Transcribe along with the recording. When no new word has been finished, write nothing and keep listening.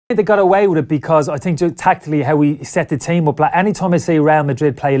They got away with it because I think tactically how we set the team up. Like anytime I see Real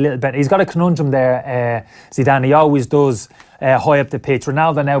Madrid play a little bit, he's got a conundrum there, Zidane. He always does high up the pitch.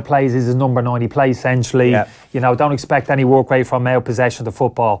 Ronaldo now plays as his number 9. He plays centrally. Yeah. You know, don't expect any work rate from out possession of the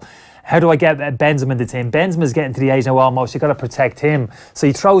football. How do I get Benzema in the team? Benzema's getting to the age now almost, you've got to protect him. So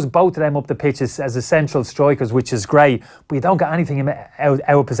he throws both of them up the pitch as essential strikers, which is great, but you don't get anything out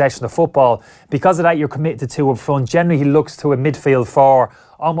of possession of football. Because of that, you're committed to 2 up front. Generally, he looks to a midfield 4,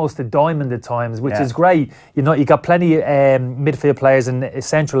 almost a diamond at times, which is great. You know, you got plenty of midfield players in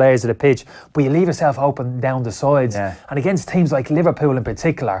central areas of the pitch, but you leave yourself open down the sides. And against teams like Liverpool in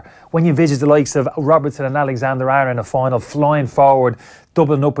particular, when you visit the likes of Robertson and Alexander-Arnold in a final, flying forward,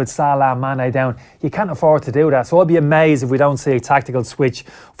 doubling up with Salah and Mane down, you can't afford to do that. So I'd be amazed if we don't see a tactical switch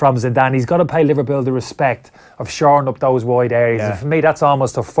from Zidane. He's got to pay Liverpool the respect of shoring up those wide areas. And for me, that's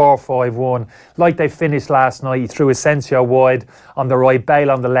almost a 4-5-1. Like they finished last night, he threw Asensio wide on the right,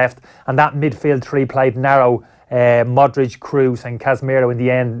 Bale on the left, and that midfield 3 played narrow. Modric, Kroos and Casemiro in the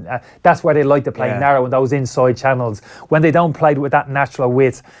end. That's where they like to play narrow in those inside channels. When they don't play with that natural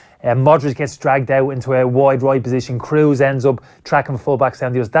width, Modric gets dragged out into a wide right position. Kroos ends up tracking fullbacks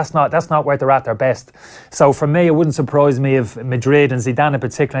down the other. That's not where they're at their best. So for me, it wouldn't surprise me if Madrid and Zidane in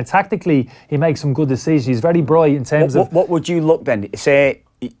particular, and tactically he makes some good decisions. He's very bright in terms of... What would you look then? Say,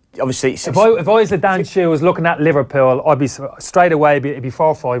 obviously... If I was Zidane shoes looking at Liverpool, I'd be straight away, it'd be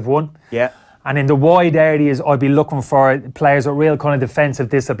 4-5-1. Yeah. And in the wide areas, I'd be looking for players with real kind of defensive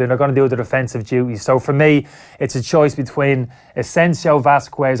discipline. They're going to do the defensive duties. So for me, it's a choice between Asensio,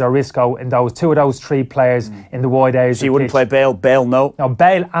 Vasquez or Isco in those 2 of those 3 players in the wide areas. So you wouldn't play Bale? Bale, no? No,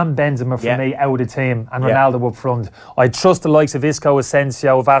 Bale and Benzema for me out of the team, and Ronaldo up front. I trust the likes of Isco,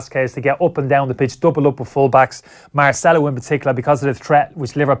 Asensio, Vasquez to get up and down the pitch, double up with fullbacks. Marcelo in particular, because of the threat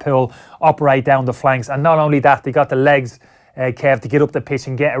which Liverpool operate down the flanks. And not only that, they got the legs, Kev, to get up the pitch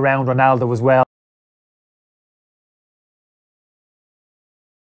and get around Ronaldo as well.